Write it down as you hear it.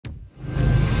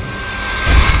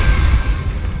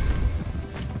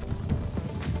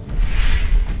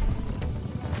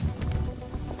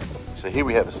So here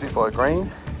we have a Spitfire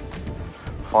Green,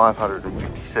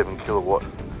 557 kilowatt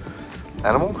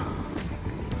animal.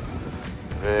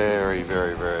 Very,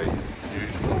 very, very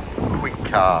beautiful, quick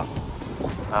car.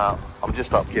 I'm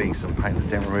just up getting some paintless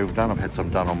dent removal done. I've had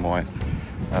some done on my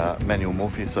manual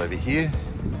Morpheus over here,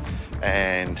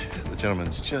 and the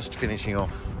gentleman's just finishing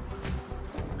off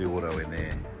the auto in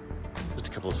there. Just a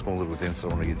couple of small little dents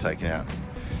that I want to get taken out.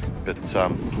 But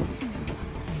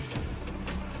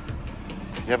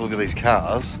if you have a look at these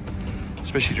cars,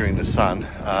 especially during the sun,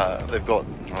 they've got,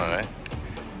 I don't know,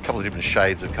 a couple of different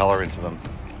shades of colour into them.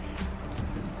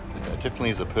 It definitely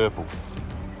is a purple.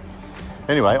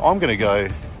 Anyway, I'm going to go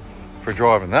for a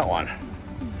drive in that one,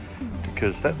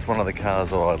 because that's one of the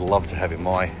cars that I'd love to have in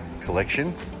my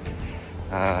collection,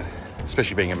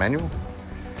 especially being a manual.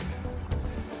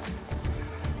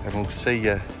 And we'll see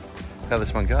how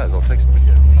this one goes. I'll take some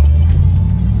video.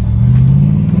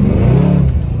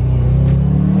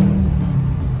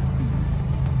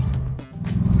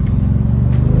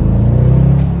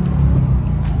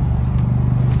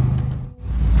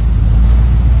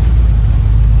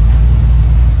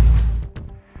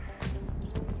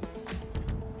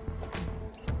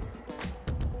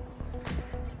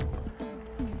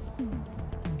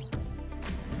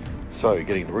 So,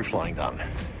 getting the roof lining done.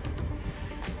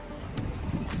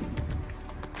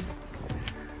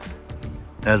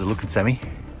 How's it looking, Sammy?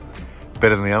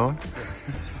 Better than the other one?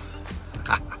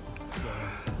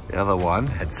 The other one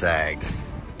had sagged.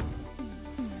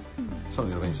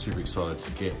 Something I've been super excited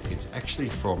to get. It's actually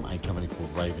from a company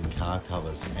called Raven Car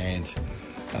Covers. And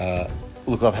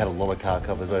look, I've had a lot of car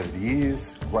covers over the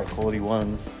years, great quality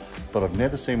ones, but I've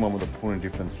never seen one with a point of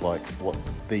difference like what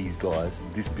these guys,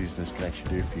 this business can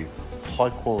actually do for you. High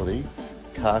quality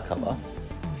car cover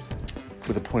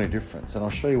with a point of difference. And I'll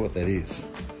show you what that is.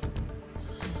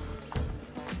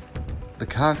 The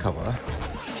car cover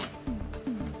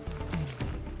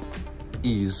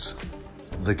is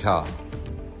the car.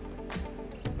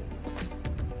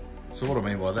 So what I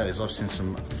mean by that is I've sent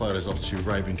some photos off to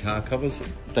Raven Car Covers.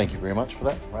 Thank you very much for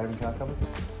that, Raven Car Covers.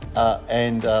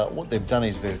 What they've done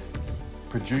is they've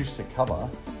produced a cover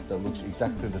that looks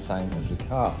exactly the same as the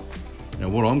car. Now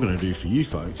what I'm going to do for you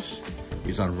folks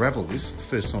is unravel this. The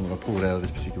first time that I pull it out of this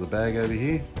particular bag over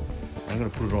here, I'm going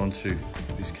to put it onto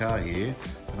this car here,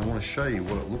 and I want to show you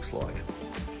what it looks like,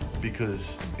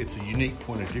 because it's a unique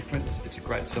point of difference. It's a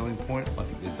great selling point. I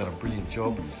think they've done a brilliant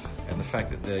job, and the fact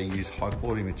that they use high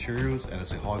quality materials and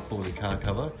it's a high quality car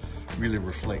cover really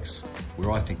reflects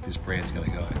where I think this brand's going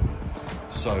to go.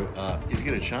 So if you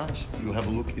get a chance, you'll have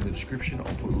a look in the description.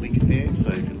 I'll put a link in there, so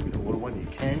if you're looking to order one, you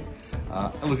can.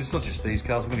 And look, it's not just these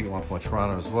cars. I'm going to get one for my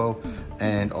Toronto as well,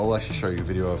 and I'll actually show you a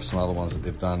video of some other ones that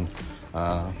they've done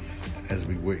as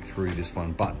we work through this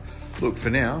one. But look, for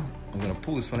now, I'm going to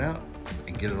pull this one out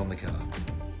and get it on the car.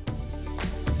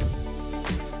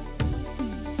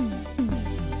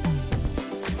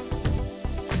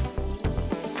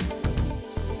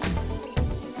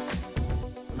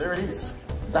 And there it is.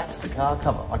 That's the car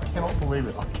cover. I cannot believe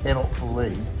it. I cannot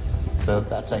believe that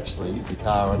that's actually the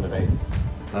car underneath.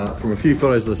 From a few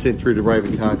photos that I sent through to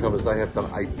Raven Car Covers, they have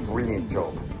done a brilliant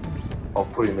job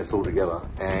of putting this all together,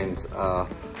 and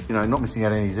you know, not missing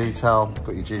out any detail.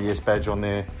 Got your GTS badge on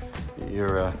there,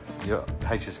 your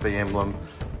HSV emblem,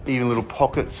 even little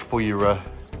pockets for your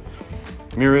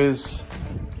mirrors.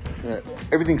 You know,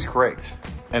 everything's correct,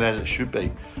 and as it should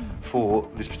be for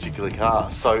this particular car.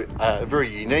 So a very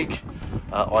unique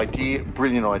idea,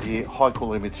 brilliant idea, high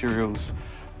quality materials,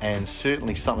 and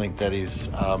certainly something that is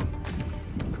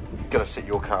going to set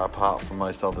your car apart from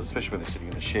most others, especially when they're sitting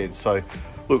in the shed. So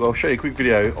look, I'll show you a quick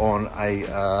video on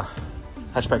a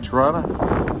hatchback Toronto,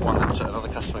 one that another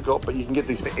customer got, but you can get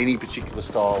these for any particular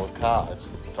style of car. It's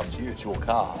up to you, it's your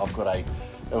car. I've got a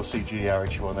LC GTR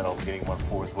XU1 that I'll be getting one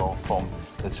for as well from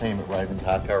the team at Raven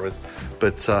Car Covers.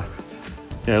 But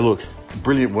you know, look,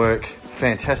 brilliant work,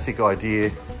 fantastic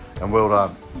idea, and well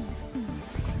done.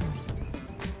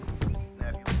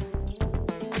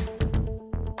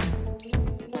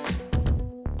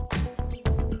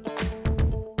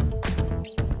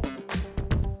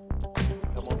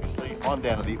 I'm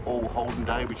down at the All Holden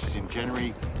Day, which is in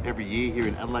January every year here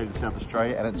in Adelaide in South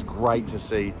Australia, and it's great to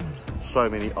see so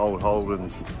many old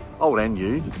Holdens, old and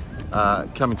new,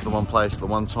 coming to the one place at the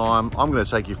one time. I'm going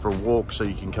to take you for a walk so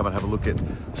you can come and have a look at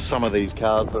some of these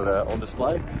cars that are on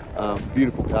display.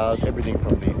 Beautiful cars, everything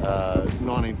from the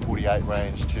 1948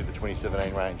 range to the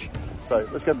 2017 range. So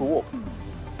let's go for a walk.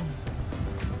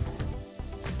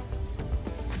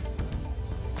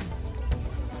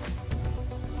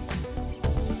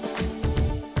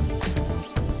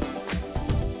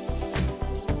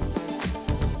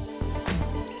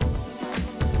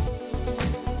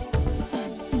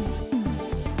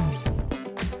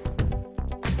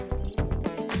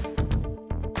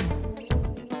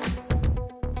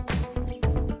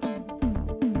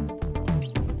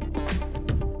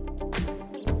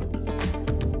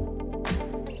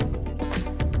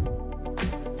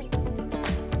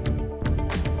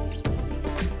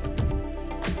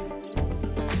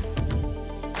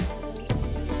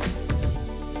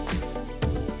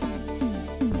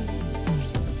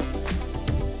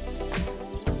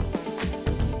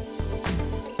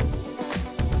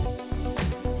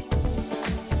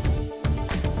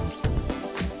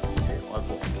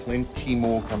 plenty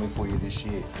more coming for you this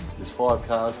year. There's 5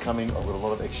 cars coming. I've got a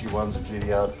lot of XU1s and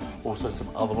GTRs, also some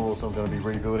other models I'm going to be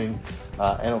rebuilding,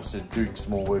 and obviously doing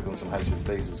some more work on some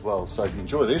HSVs as well. So if you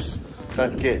enjoy this,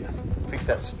 don't forget, click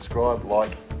that subscribe, like,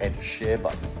 and share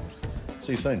button.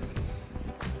 See you soon.